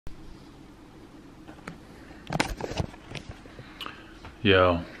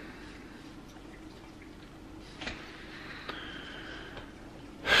Yo.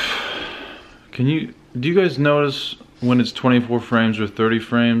 Do you guys notice when it's 24 frames or 30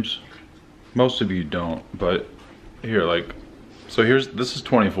 frames? Most of you don't, but here, like, so this is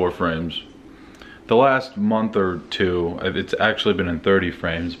 24 frames. The last month or two, it's actually been in 30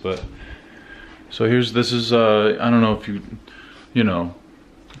 frames, but, so this is, I don't know if you know,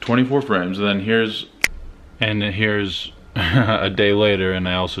 24 frames, and then here's a day later, and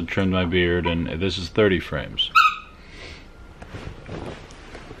I also trimmed my beard, and this is 30 frames.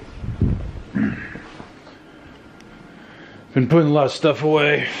 Been putting a lot of stuff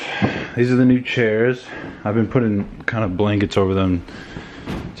away. These are the new chairs. I've been putting kind of blankets over them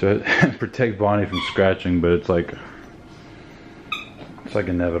to protect Bonnie from scratching, but it's like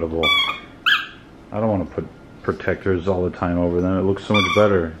inevitable. I don't want to put protectors all the time over them. It looks so much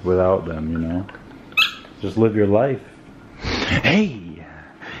better without them, you know? Just live your life. Hey,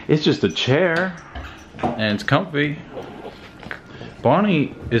 it's just a chair and it's comfy.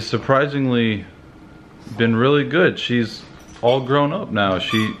 Bonnie is surprisingly been really good. She's all grown up now.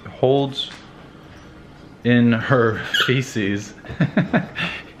 She holds in her feces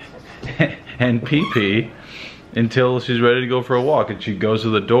and pee-pee until she's ready to go for a walk, and she goes to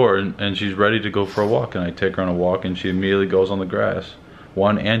the door and she's ready to go for a walk, and I take her on a walk and she immediately goes on the grass.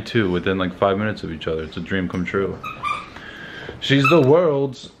 1 and 2 within like 5 minutes of each other. It's a dream come true. She's the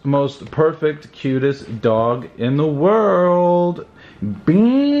world's most perfect, cutest dog in the world.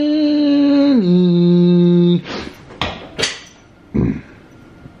 Beanie.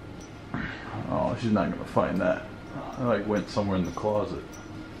 Oh, she's not gonna find that. I like went somewhere in the closet.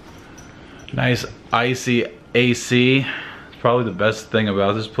 Nice icy AC. It's probably the best thing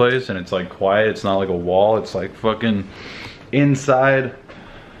about this place, and it's like quiet. It's not like a wall. It's like fucking inside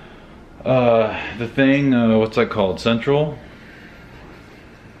the thing. What's that called? Central.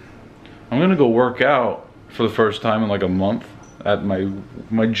 I'm gonna go work out for the first time in like a month at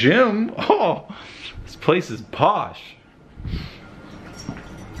my gym. Oh, this place is posh.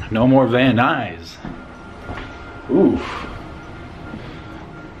 No more Van Nuys. Oof.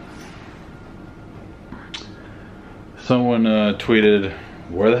 Someone tweeted,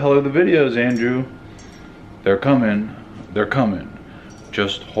 "Where the hell are the videos, Andrew? They're coming. They're coming.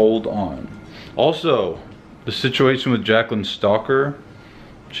 Just hold on." Also, the situation with Jaclyn Stalker,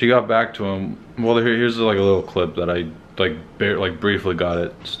 she got back to him. Well, here's like a little clip that I briefly got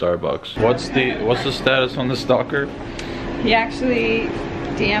at Starbucks. What's the status on the Stalker? He actually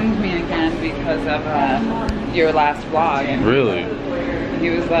DM'd me again because of your last vlog. And really? He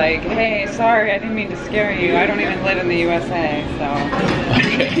was like, "Hey, sorry, I didn't mean to scare you. I don't even live in the USA, so."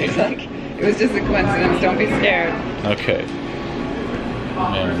 He's like, "It was just a coincidence. Don't be scared." Okay.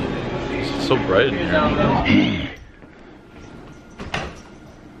 Man, it's so bright in here.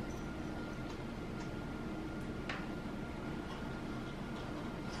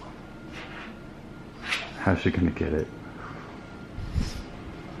 How's she gonna get it?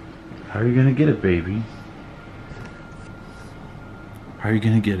 How are you gonna get it, baby? How are you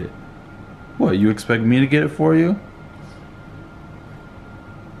gonna get it? What, you expect me to get it for you?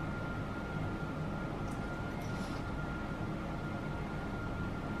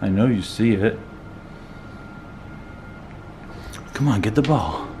 I know you see it. Come on, get the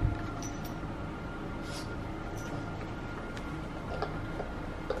ball.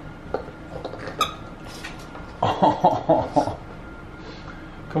 Oh,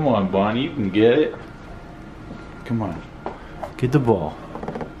 come on, Bonnie, you can get it. Come on, get the ball.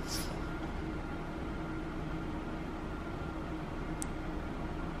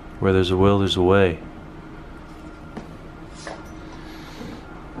 Where there's a will, there's a way.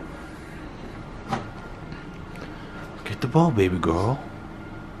 Get the ball, baby girl.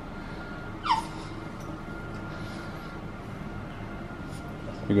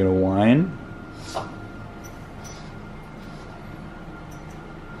 You're gonna whine?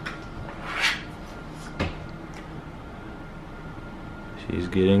 She's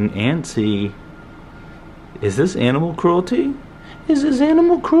getting antsy. Is this animal cruelty? Is this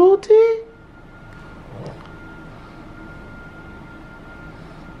animal cruelty?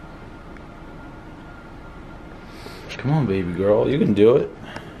 Come on, baby girl, you can do it.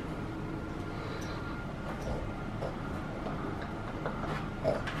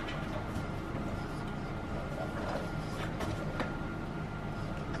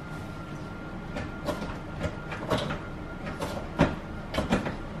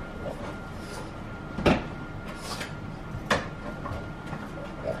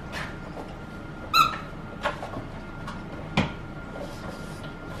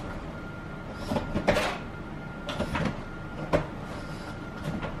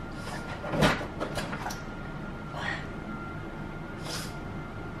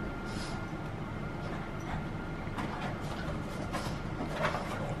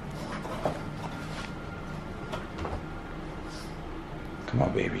 Come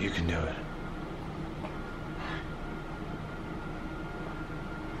on, baby, you can do it.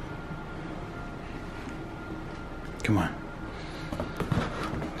 Come on.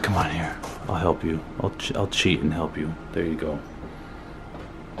 Come on here. I'll help you. I'll cheat and help you. There you go.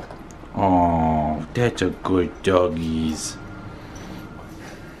 Oh, that's a good doggies.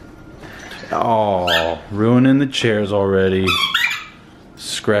 Oh, ruining the chairs already.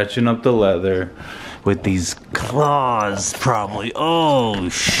 Scratching up the leather with these claws, probably. Oh,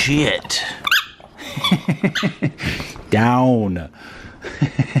 shit. Down.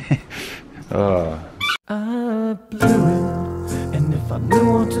 I blew it, and if I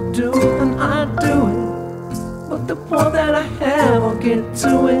knew what to do, then I'd do it. But the more that I have, I'll get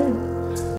to it.